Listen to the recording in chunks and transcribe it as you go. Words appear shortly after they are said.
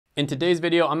In today's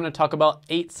video, I'm going to talk about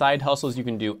 8 side hustles you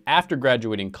can do after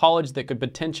graduating college that could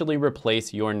potentially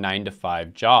replace your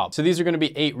 9-to-5 job. So these are going to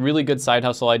be 8 really good side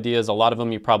hustle ideas. A lot of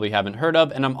them you probably haven't heard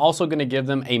of, and I'm also going to give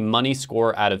them a money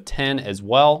score out of 10 as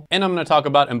well. And I'm going to talk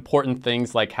about important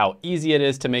things like how easy it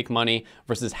is to make money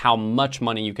versus how much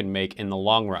money you can make in the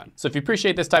long run. So if you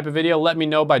appreciate this type of video, let me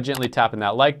know by gently tapping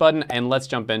that like button, and let's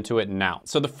jump into it now.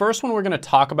 So the first one we're going to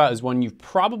talk about is one you've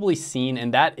probably seen,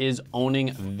 and that is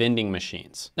owning vending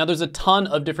machines. Now, there's a ton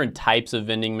of different types of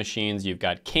vending machines. You've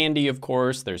got candy, of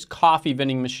course, there's coffee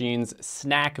vending machines,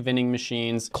 snack vending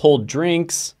machines, cold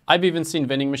drinks. I've even seen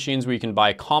vending machines where you can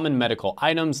buy common medical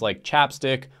items like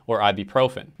chapstick or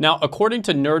ibuprofen. Now, according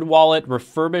to NerdWallet,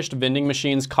 refurbished vending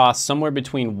machines cost somewhere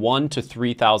between $1,000 to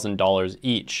 $3,000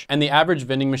 each, and the average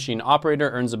vending machine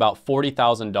operator earns about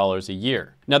 $40,000 a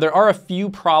year. Now, there are a few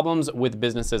problems with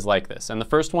businesses like this, and the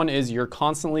first one is you're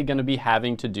constantly going to be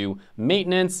having to do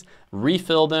maintenance,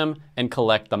 refill them, and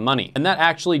collect the money. And that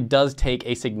actually does take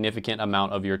a significant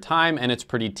amount of your time, and it's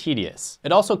pretty tedious.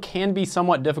 It also can be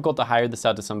somewhat difficult to hire this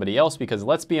out to somebody else because,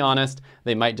 let's be honest,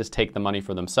 they might just take the money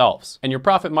for themselves. And your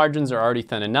profit margins are already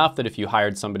thin enough that if you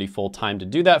hired somebody full-time to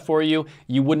do that for you,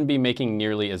 you wouldn't be making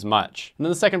nearly as much. And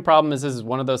then the second problem is this is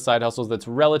one of those side hustles that's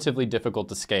relatively difficult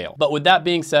to scale. But with that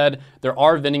being said, there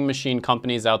are vending machine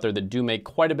companies out there that do make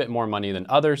quite a bit more money than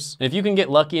others. And if you can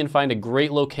get lucky and find a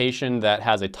great location that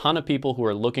has a ton of people who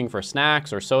are looking for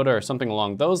snacks or soda or something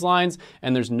along those lines,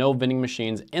 and there's no vending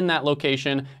machines in that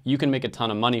location, you can make a ton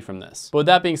of money from this. But with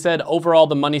that being said, overall,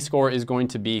 the money score is going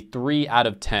to be 3 out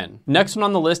of 10. Next one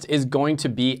on the list is going to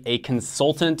be a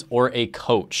consultant or a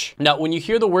coach. Now, when you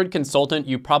hear the word consultant,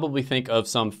 you probably think of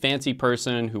some fancy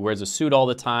person who wears a suit all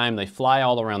the time, they fly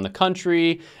all around the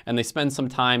country, and they spend some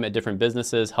time at different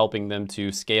businesses helping them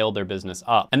to scale their business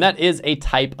up. And that is a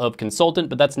type of consultant,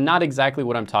 but that's not exactly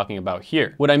what I'm talking about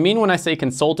here. What I mean when I say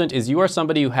consultant is you are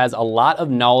somebody who has a lot of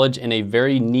knowledge in a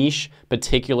very niche,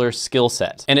 particular skill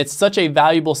set. And it's such a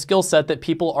valuable skill set that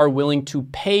people are willing to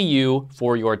pay you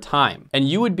for your time. And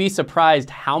you would be surprised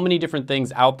how many different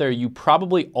things out there you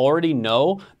probably already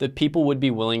know that people would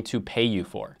be willing to pay you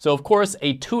for. So of course,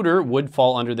 a tutor would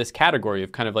fall under this category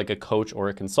of kind of like a coach or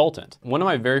a consultant. One of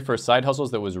my very first side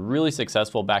hustles that was really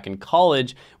successful back in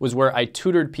college was where I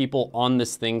tutored people on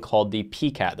this thing called the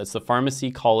PCAT. That's the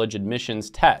Pharmacy College Admissions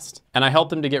Test. And I helped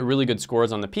them to get really good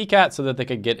scores on the PCAT so that they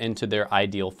could get into their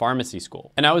ideal pharmacy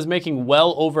school. And I was making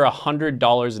well over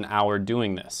 $100 an hour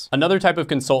doing this. Another type of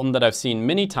consultant that I've seen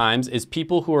many times is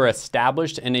people who are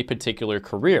established in a particular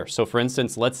career. So for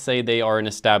instance, let's say they are an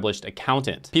established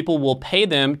accountant. People will pay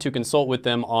them to consult with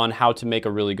them on how to make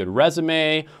a really good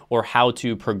resume or how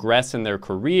to progress in their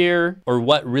career or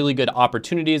what really good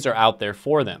opportunities are out there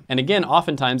for them. And again,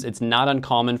 oftentimes it's not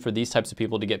uncommon for these types of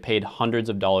people to get paid hundreds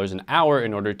of dollars an hour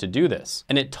in order to do this.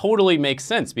 And it totally makes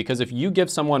sense because if you give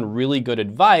someone really good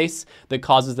advice that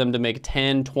causes them to make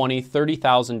 $10,000, $20,000,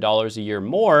 $30,000 a year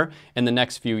more in the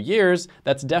next few years,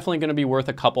 that's definitely going to be worth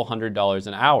a couple $100s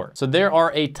an hour. So there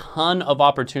are a ton of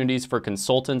opportunities for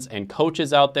consultants and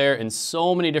coaches out there in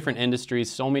so many different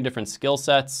industries, so many different skill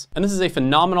sets. And this is a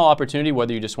phenomenal opportunity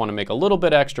whether you just want to make a little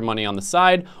bit extra money on the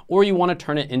side or you want to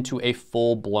turn it into a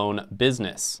full-blown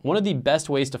business. One of the best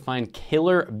ways to find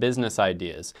killer business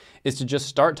ideas is to just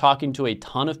start talking to a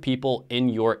ton of people in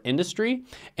your industry,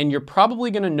 and you're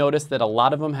probably going to notice that a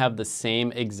lot of them have the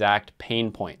same exact pain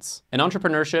points. And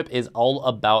entrepreneurship is all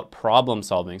about problem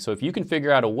solving. So if you can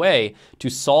figure out a way to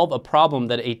solve a problem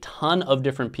that a ton of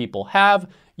different people have,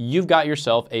 you've got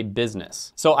yourself a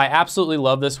business. So I absolutely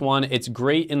love this one. It's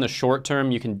great in the short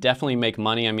term. You can definitely make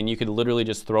money. I mean, you could literally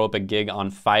just throw up a gig on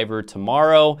Fiverr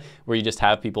tomorrow where you just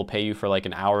have people pay you for like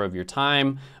an hour of your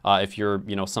time. If you're,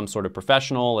 some sort of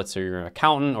professional, let's say you're an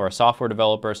accountant or a software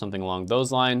developer, something along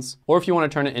those lines. Or if you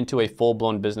want to turn it into a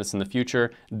full-blown business in the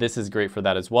future, this is great for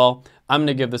that as well. I'm going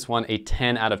to give this one a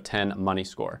 10 out of 10 money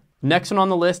score. Next one on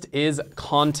the list is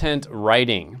content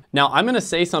writing. Now, I'm gonna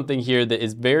say something here that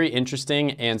is very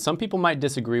interesting and some people might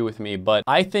disagree with me, but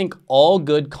I think all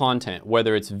good content,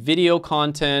 whether it's video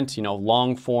content,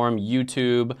 long form,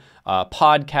 YouTube,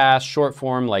 podcast, short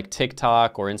form like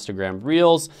TikTok or Instagram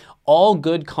Reels, all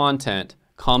good content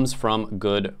comes from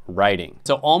good writing.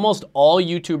 So almost all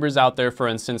YouTubers out there, for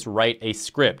instance, write a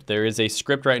script. There is a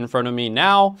script right in front of me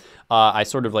now. I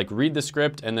sort of like read the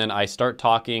script and then I start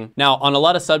talking. Now, on a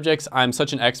lot of subjects, I'm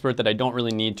such an expert that I don't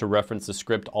really need to reference the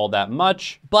script all that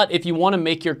much. But if you want to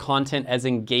make your content as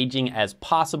engaging as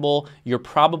possible, you're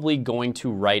probably going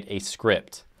to write a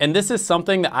script. And this is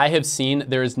something that I have seen.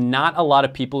 There's not a lot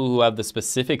of people who have the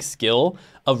specific skill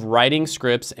of writing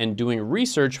scripts and doing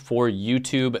research for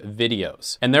YouTube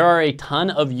videos. And there are a ton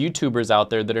of YouTubers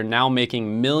out there that are now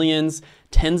making millions,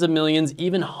 tens of millions,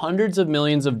 even hundreds of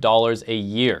millions of dollars a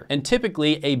year. And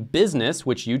typically a business,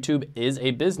 which YouTube is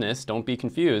a business, don't be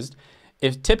confused,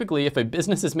 if a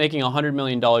business is making $100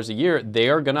 million a year, they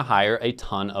are gonna hire a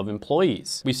ton of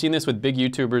employees. We've seen this with big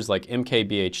YouTubers like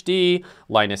MKBHD,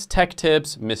 Linus Tech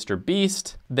Tips, Mr.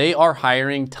 Beast. They are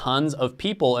hiring tons of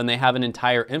people and they have an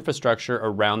entire infrastructure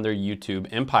around their YouTube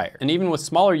empire. And even with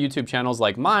smaller YouTube channels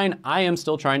like mine, I am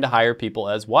still trying to hire people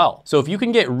as well. So if you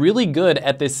can get really good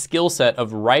at this skill set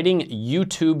of writing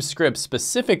YouTube scripts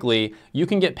specifically, you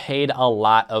can get paid a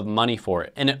lot of money for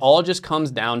it. And it all just comes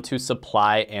down to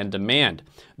supply and demand.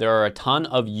 There are a ton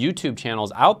of YouTube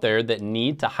channels out there that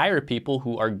need to hire people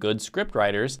who are good script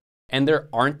writers, and there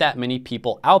aren't that many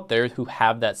people out there who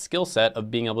have that skill set of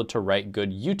being able to write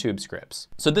good YouTube scripts.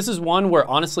 So this is one where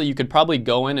honestly you could probably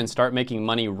go in and start making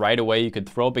money right away. You could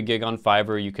throw up a gig on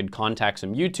Fiverr, you could contact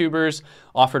some YouTubers,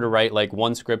 offer to write like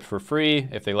one script for free.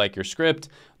 If they like your script,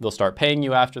 they'll start paying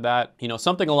you after that. You know,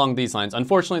 something along these lines.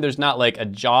 Unfortunately, there's not like a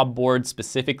job board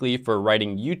specifically for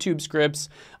writing YouTube scripts.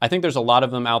 I think there's a lot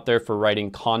of them out there for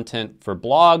writing content for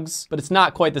blogs, but it's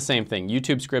not quite the same thing.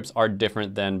 YouTube scripts are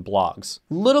different than blogs.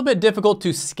 A little bit difficult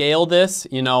to scale this.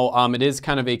 You know, it is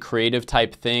kind of a creative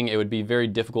type thing. It would be very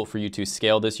difficult for you to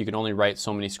scale this. You can only write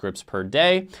so many scripts per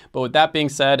day. But with that being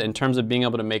said, in terms of being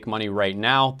able to make money right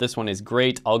now, this one is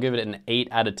great. I'll give it an 8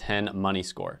 out of 10 money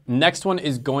score. Next one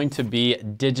is going to be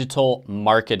digital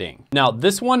marketing. Now,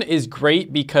 this one is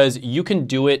great because you can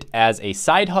do it as a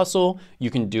side hustle.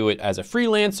 You can do it as a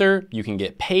freelancer. You can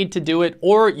get paid to do it,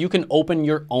 or you can open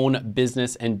your own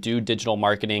business and do digital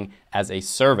marketing as a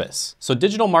service. So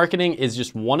digital marketing is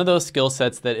just one of those skill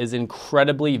sets that is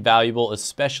incredibly valuable,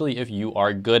 especially if you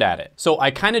are good at it. So I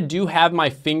kind of do have my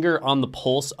finger on the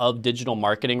pulse of digital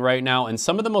marketing right now, and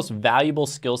some of the most valuable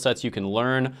skill sets you can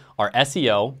learn are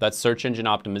SEO, that's search engine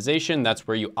optimization. That's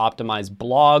where you optimize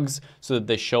blogs so that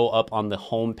they show up on the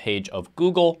home page of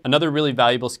Google. Another really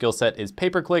valuable skill set is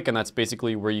pay-per-click, and that's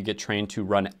basically where you get trained to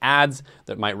run ads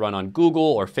that might run on Google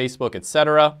or Facebook,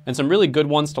 etc. And some really good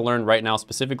ones to learn right now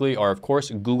specifically are, of course,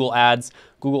 Google ads.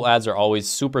 Google ads are always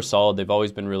super solid. They've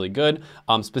always been really good.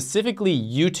 Specifically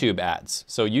YouTube ads.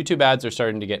 So YouTube ads are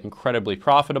starting to get incredibly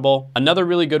profitable. Another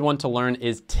really good one to learn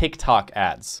is TikTok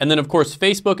ads. And then of course,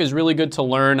 Facebook is really good to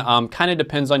learn. Kind of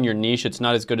depends on your niche. It's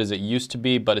not as good as it used to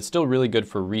be, but it's still really good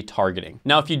for retargeting.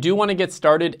 Now, if you do want to get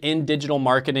started in digital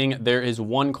marketing, there is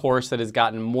one course that has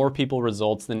gotten more people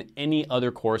results than any other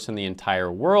course in the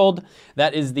entire world.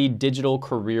 That is the Digital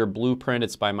Career Blueprint.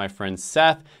 It's by my friend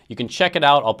Seth. You can check it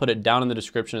out. I'll put it down in the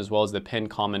description as well as the pinned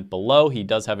comment below. He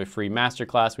does have a free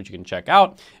masterclass, which you can check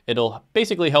out. It'll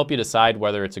basically help you decide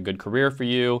whether it's a good career for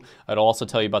you. It'll also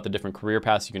tell you about the different career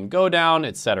paths you can go down,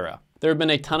 etc. There have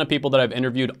been a ton of people that I've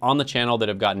interviewed on the channel that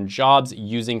have gotten jobs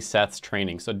using Seth's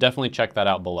training, so definitely check that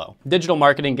out below. Digital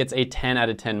marketing gets a 10 out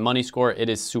of 10 money score. It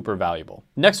is super valuable.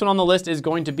 Next one on the list is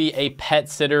going to be a pet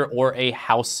sitter or a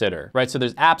house sitter, right? So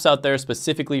there's apps out there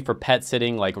specifically for pet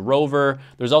sitting like Rover.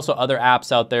 There's also other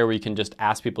apps out there where you can just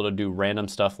ask people to do random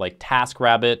stuff like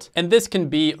TaskRabbit. And this can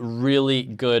be really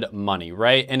good money,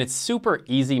 right? And it's super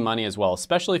easy money as well,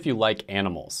 especially if you like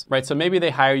animals, right? So maybe they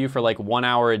hire you for like 1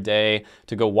 hour a day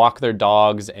to go walk their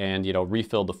dogs and, you know,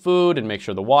 refill the food and make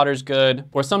sure the water's good.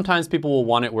 Or sometimes people will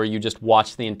want it where you just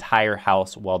watch the entire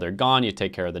house while they're gone, you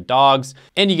take care of the dogs,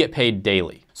 and you get paid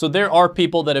daily. So there are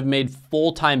people that have made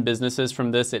full-time businesses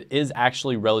from this. It is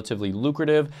actually relatively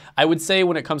lucrative. I would say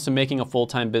when it comes to making a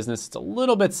full-time business, it's a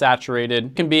little bit saturated.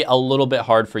 It can be a little bit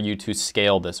hard for you to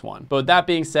scale this one. But with that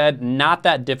being said, not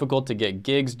that difficult to get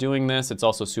gigs doing this. It's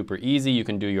also super easy. You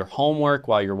can do your homework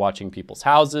while you're watching people's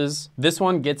houses. This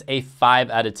one gets a 5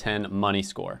 out of 10 money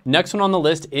score. Next one on the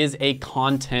list is a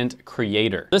content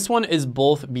creator. This one is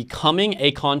both becoming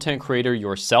a content creator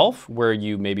yourself, where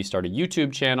you maybe start a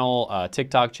YouTube channel,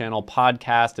 TikTok channel,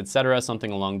 podcast, etc.,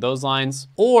 something along those lines,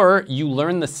 or you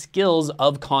learn the skills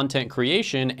of content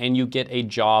creation and you get a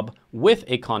job with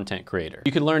a content creator.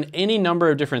 You can learn any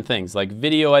number of different things like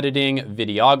video editing,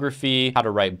 videography, how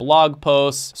to write blog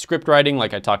posts, script writing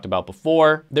like I talked about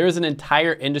before. There is an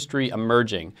entire industry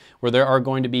emerging where there are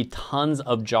going to be tons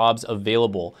of jobs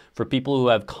available for people who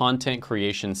have content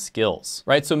creation skills,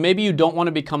 right? So maybe you don't want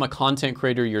to become a content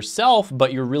creator yourself,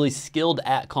 but you're really skilled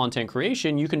at content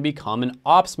creation. You can become an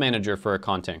ops manager for a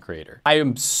content creator. I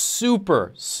am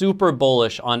super, super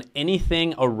bullish on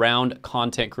anything around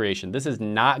content creation. This is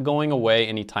not going going away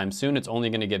anytime soon. It's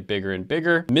only gonna get bigger and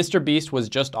bigger. Mr. Beast was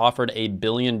just offered $1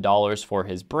 billion for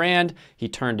his brand. He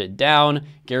turned it down.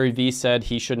 Gary Vee said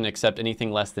he shouldn't accept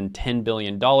anything less than $10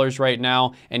 billion right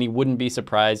now, and he wouldn't be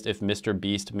surprised if Mr.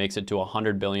 Beast makes it to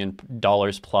 $100 billion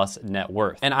plus net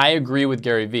worth. And I agree with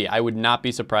Gary Vee. I would not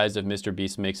be surprised if Mr.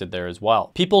 Beast makes it there as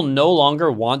well. People no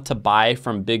longer want to buy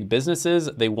from big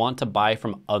businesses. They want to buy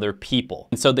from other people.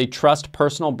 And so they trust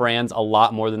personal brands a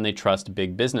lot more than they trust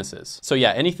big businesses. So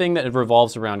yeah, anything that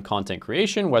revolves around content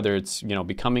creation, whether it's,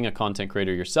 becoming a content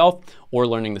creator yourself or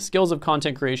learning the skills of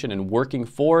content creation and working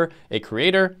for a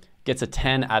creator, gets a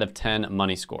 10 out of 10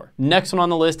 money score. Next one on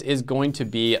the list is going to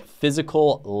be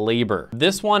physical labor.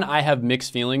 This one I have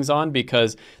mixed feelings on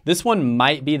because this one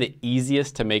might be the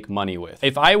easiest to make money with.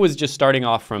 If I was just starting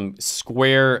off from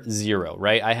square zero,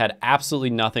 right? I had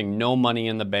absolutely nothing, no money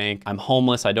in the bank. I'm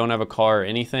homeless, I don't have a car or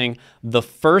anything. The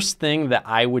first thing that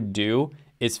I would do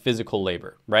is physical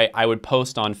labor, right? I would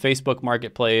post on Facebook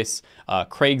Marketplace,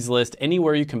 Craigslist,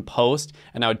 anywhere you can post,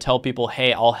 and I would tell people,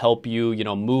 hey, I'll help you,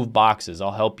 move boxes.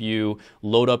 I'll help you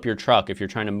load up your truck if you're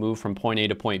trying to move from point A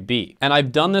to point B. And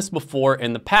I've done this before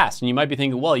in the past, and you might be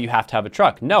thinking, well, you have to have a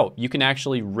truck. No, you can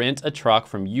actually rent a truck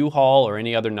from U-Haul or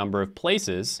any other number of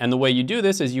places. And the way you do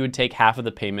this is you would take half of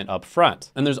the payment up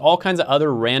front. And there's all kinds of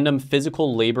other random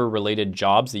physical labor related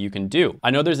jobs that you can do. I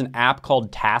know there's an app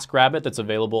called TaskRabbit that's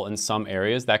available in some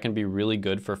areas that can be really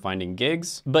good for finding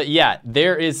gigs. But yeah,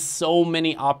 there is so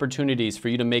many opportunities for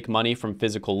you to make money from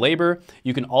physical labor.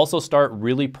 You can also start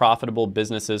really profitable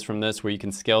businesses from this where you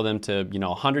can scale them to,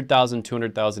 $100,000,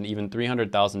 $200,000, even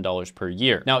 $300,000 per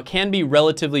year. Now it can be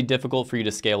relatively difficult for you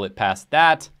to scale it past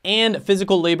that, and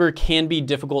physical labor can be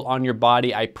difficult on your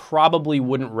body. I probably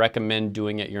wouldn't recommend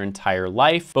doing it your entire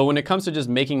life, but when it comes to just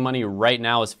making money right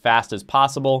now as fast as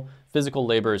possible, physical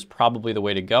labor is probably the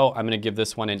way to go. I'm gonna give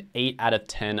this one an 8 out of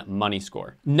 10 money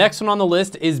score. Next one on the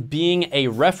list is being a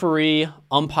referee,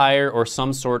 umpire, or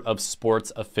some sort of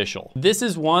sports official. This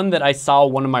is one that I saw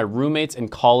one of my roommates in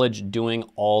college doing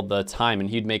all the time, and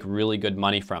he'd make really good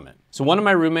money from it. So one of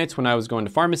my roommates when I was going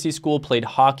to pharmacy school played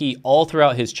hockey all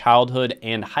throughout his childhood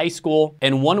and high school.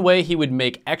 And one way he would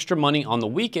make extra money on the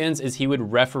weekends is he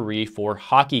would referee for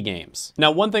hockey games.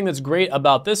 Now, one thing that's great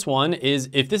about this one is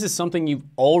if this is something you've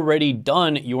already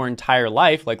done your entire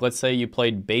life, like let's say you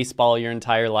played baseball your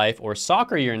entire life or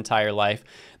soccer your entire life,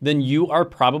 then you are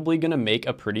probably gonna make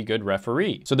a pretty good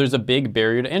referee. So there's a big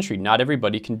barrier to entry. Not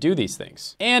everybody can do these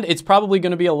things. And it's probably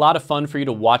gonna be a lot of fun for you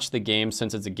to watch the game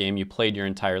since it's a game you played your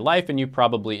entire life and you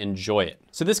probably enjoy it.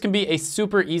 So this can be a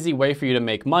super easy way for you to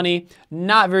make money.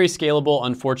 Not very scalable,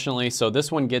 unfortunately. So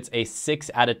this one gets a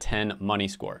 6 out of 10 money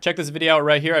score. Check this video out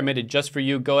right here. I made it just for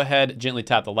you. Go ahead, gently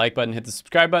tap the like button, hit the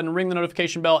subscribe button, ring the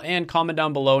notification bell, and comment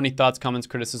down below any thoughts, comments,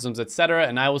 criticisms, etc.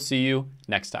 And I will see you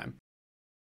next time.